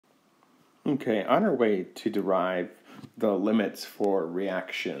Okay, on our way to derive the limits for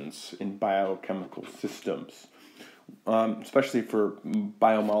reactions in biochemical systems, especially for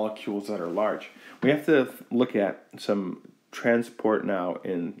biomolecules that are large, we have to look at some transport now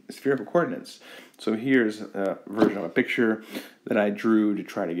in spherical coordinates. So here's a version of a picture that I drew to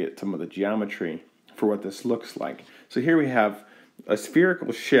try to get some of the geometry for what this looks like. So here we have a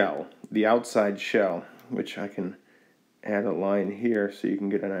spherical shell, the outside shell, which I can add a line here so you can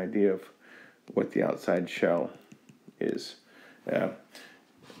get an idea of what the outside shell is.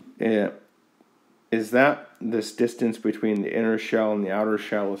 Is that this distance between the inner shell and the outer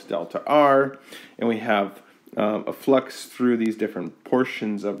shell is delta R, and we have a flux through these different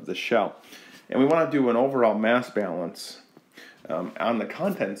portions of the shell. And we want to do an overall mass balance on the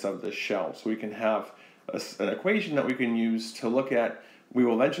contents of the shell, so we can have an equation that we can use to look at, we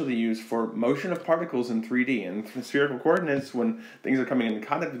will eventually use for motion of particles in 3D. And for spherical coordinates, when things are coming into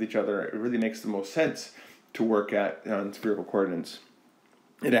contact with each other, it really makes the most sense to work at spherical coordinates.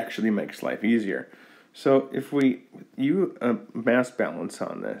 It actually makes life easier. So if we use a mass balance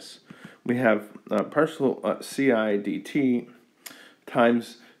on this, we have partial Ci dt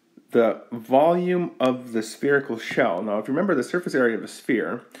times the volume of the spherical shell. Now, if you remember, the surface area of a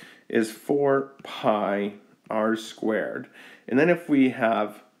sphere is 4 pi r squared. And then if we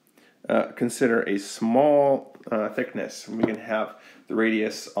have, consider a small thickness, we can have the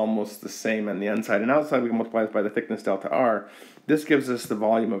radius almost the same on the inside and outside. We can multiply this by the thickness delta r. This gives us the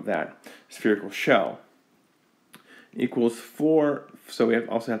volume of that spherical shell. Equals 4, so we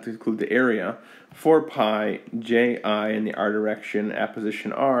also have to include the area, 4 pi ji in the r direction at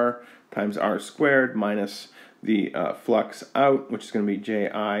position r times r squared minus the flux out, which is going to be ji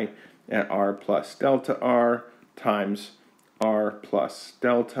at r plus delta r times r plus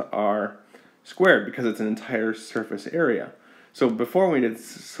delta r squared, because it's an entire surface area. So before we did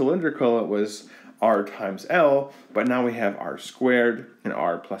cylindrical, it was r times L, but now we have r squared and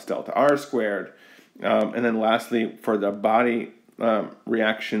r plus delta r squared. And then lastly, for the body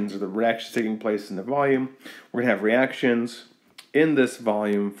reactions, or the reactions taking place in the volume, we're going to have reactions in this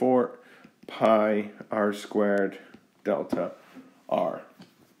volume for pi r squared delta r.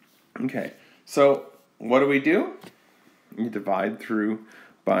 Okay, so what do? You divide through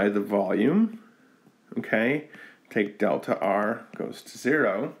by the volume, okay? Take delta r goes to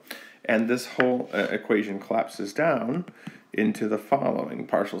 0, and this whole equation collapses down into the following.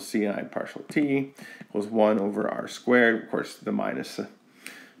 Partial Ci partial t equals 1 over r squared. Of course, the minus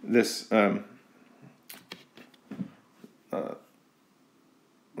this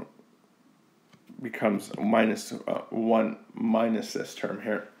becomes minus 1 minus this term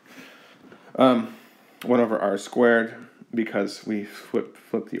here. 1 over r squared, because we flip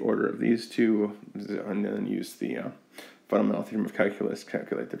the order of these two, and then use the fundamental theorem of calculus to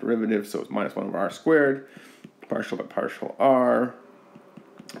calculate the derivative. So it's minus 1 over r squared, partial by partial r,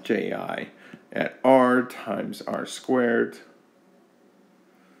 ji at r times r squared,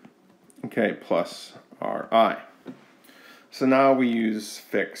 okay, plus ri. So now we use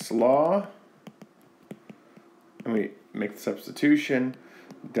Fick's law, and we make the substitution.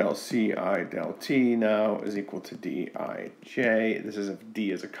 Del Ci del t now is equal to dij. This is if d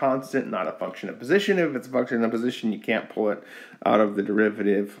is a constant, not a function of position. If it's a function of position, you can't pull it out of the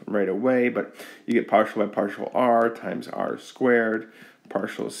derivative right away, but you get partial by partial r times r squared,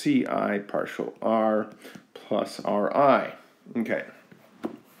 partial Ci partial r plus ri. Okay.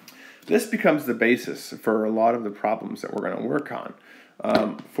 This becomes the basis for a lot of the problems that we're going to work on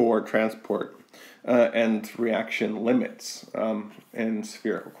for transport and reaction limits in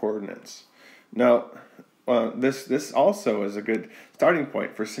spherical coordinates. Now, this also is a good starting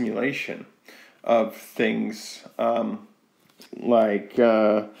point for simulation of things like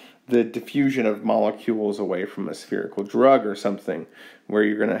the diffusion of molecules away from a spherical drug or something, where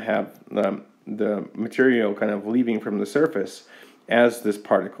you're going to have the material kind of leaving from the surface as this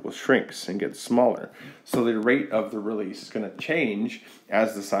particle shrinks and gets smaller. So the rate of the release is going to change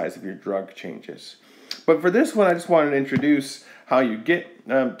as the size of your drug changes. But for this one, I just wanted to introduce how you get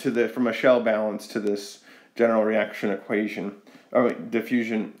from a shell balance to this general reaction equation,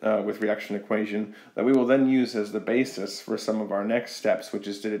 diffusion with reaction equation, that we will then use as the basis for some of our next steps, which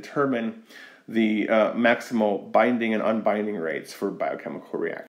is to determine the maximal binding and unbinding rates for biochemical reactions.